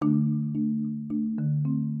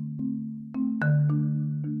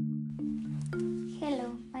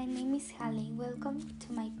welcome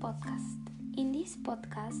to my podcast. In this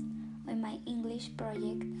podcast, on my English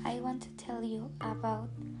project, I want to tell you about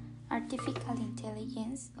artificial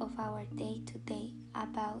intelligence of our day-to-day,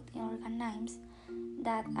 about organisms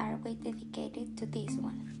that are way dedicated to this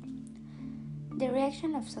one. The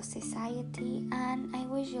reaction of society, and I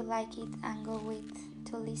wish you like it and go with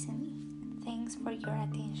to listen. Thanks for your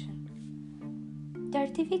attention. The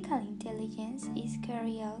artificial intelligence is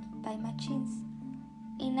carried out by machines.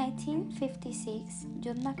 In 1956,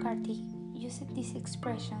 John McCarthy used this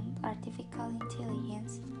expression, artificial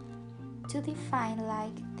intelligence, to define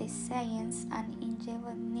like the science and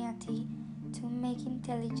ingenuity to make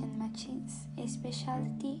intelligent machines,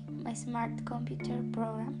 especially smart computer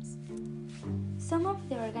programs. Some of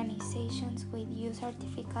the organizations which use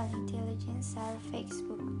artificial intelligence are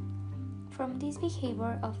Facebook. From this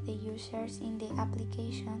behavior of the users in the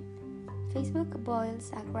application, Facebook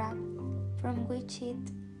boils a graph from which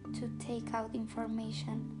it to take out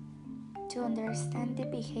information to understand the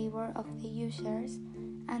behavior of the users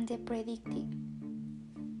and the predicted.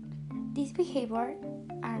 This behavior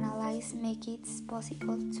analysis makes it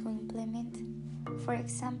possible to implement, for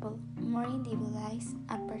example, more individualized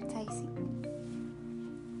advertising.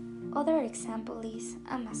 Other example is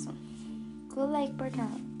Amazon. Could like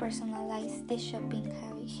personalize the shopping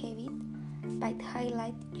habit by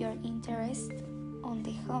highlight your interest on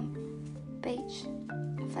the home page,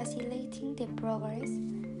 facilitating the progress,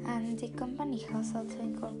 and the company has also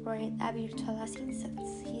incorporated a virtual assistant.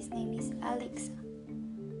 His name is Alexa.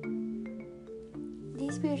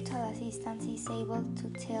 This virtual assistant is able to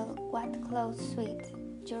tell what clothes suit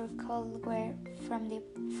your could wear from the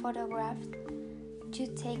photograph you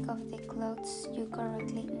take of the clothes you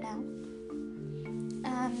currently know.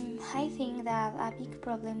 I think that a big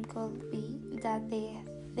problem could be that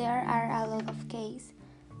there are a lot of cases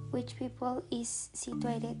which people is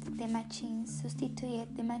situated the machines, substitute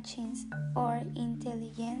the machines or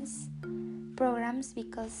intelligence programs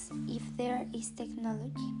because if there is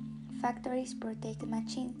technology, factories protect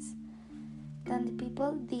machines. Then the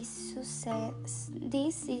people this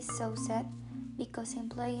is so sad because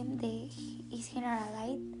employment is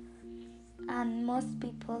generalized and most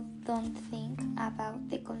people don't think about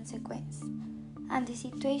the consequence and the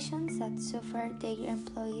situations that suffer their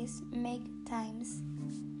employees many times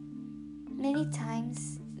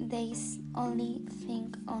they only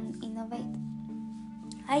think on innovate.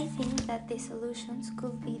 I think that the solutions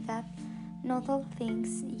could be that not all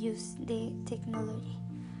things use the technology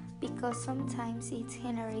because sometimes it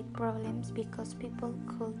generates problems because people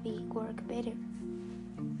could be work better.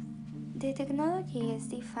 The technology is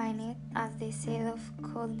defined as the set of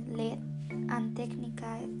code and techniques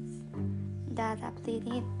that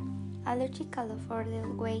update a logical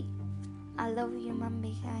affordable way allow human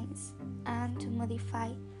beings and to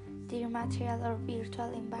modify their material or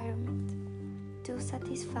virtual environment to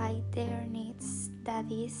satisfy their needs.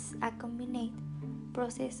 That is a combined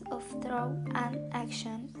process of thought and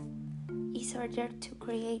action in order to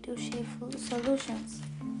create useful solutions.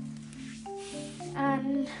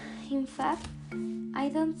 And in fact, I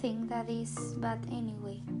don't think that is bad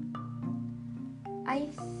anyway. I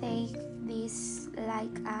take this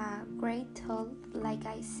like a great tool, like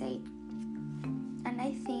I said, and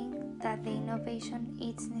I think that the innovation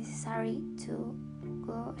is necessary to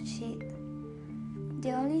go shit.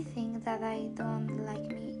 The only thing that I don't like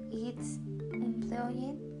me is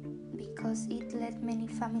employing because it left many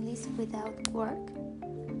families without work.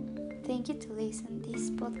 Thank you to listen this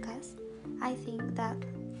podcast. I think that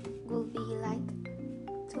will be like